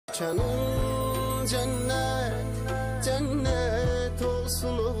Məkanın cənnət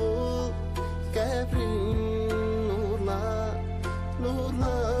olsun oğul, qəbrin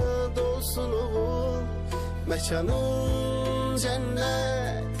nurla dolsun oğul. Məkanın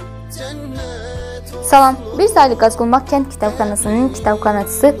cənnət olsun. Salam, bir saylı Qazqulmaq kənd kitabxanasının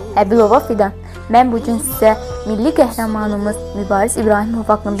kitabxanaçısı Əbilova Fidan. Mən bugün sizə milli qəhrəmanımız Mübariz İbrahimov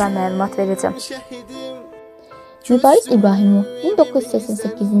haqqında məlumat verəcəm. Mübariz İbrahimov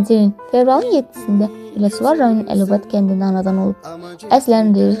 1988-ci ilin fevralın 7-sində Biləsuvar rayonunun Əlibad kəndində anadan olub.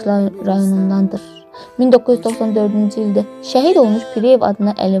 Əslən Reyrik rayonundandır. 1994-cü ildə şəhid olmuş Pireyev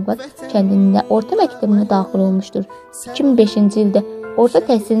adına Əlibad kəndində orta məktəbinə daxil olmuşdur. 2005-ci ildə orta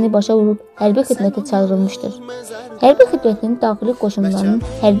təhsilini başa vurub hərbi xidmətə çağırılmışdır. Hərbi xidmətinin daxili qoşunlarının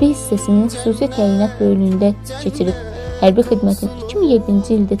hərbi hissəsinin xüsusi təyinat bölümündə keçirib. Hərbi xidmətin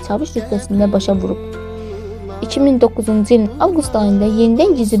 2007-ci ildə çavuş rütbəsində başa vurub. 2009-cu ilin avqust ayında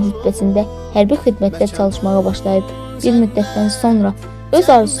yenidən gizli rütbəsində hərbi xidmətdə çalışmağa başlayıb. Bir müddətdən sonra öz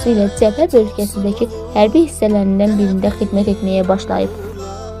arzusu ilə cəbhə bölgəsindəki hərbi hissələrindən birində xidmət etməyə başlayıb.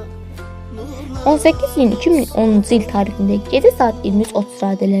 18 iyun 2010-cu il tarixində gecə saat 23:30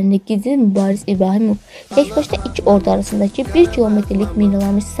 radələrində gizli Mübariz İbrahimov təkbaşına iki ordu arasındakı 1 kilometrlik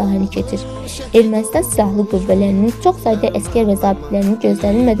minalanmış sahəni keçir. Ermənistan silahlı qüvvələrinin çox sayda əskər və zabitlərini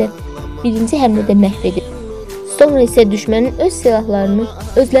gözlənilmədən birinci həmlədə məhv edib. Sonra isə düşmənin öz silahlarını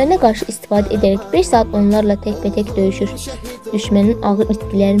özlərinə qarşı istifadə edərək 5 saat onlarla təkbətək döyüşür. Düşmənin ağır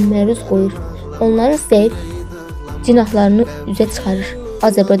itkilərini məruz qoyur. Onların zəif cinahlarını üzə çıxarır.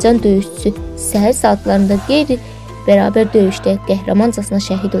 Azərbaycan döyüşçüsü səhər saatlarında qeyri-bərabər döyüşdə qəhrəmancasına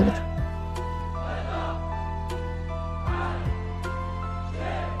şəhid olur.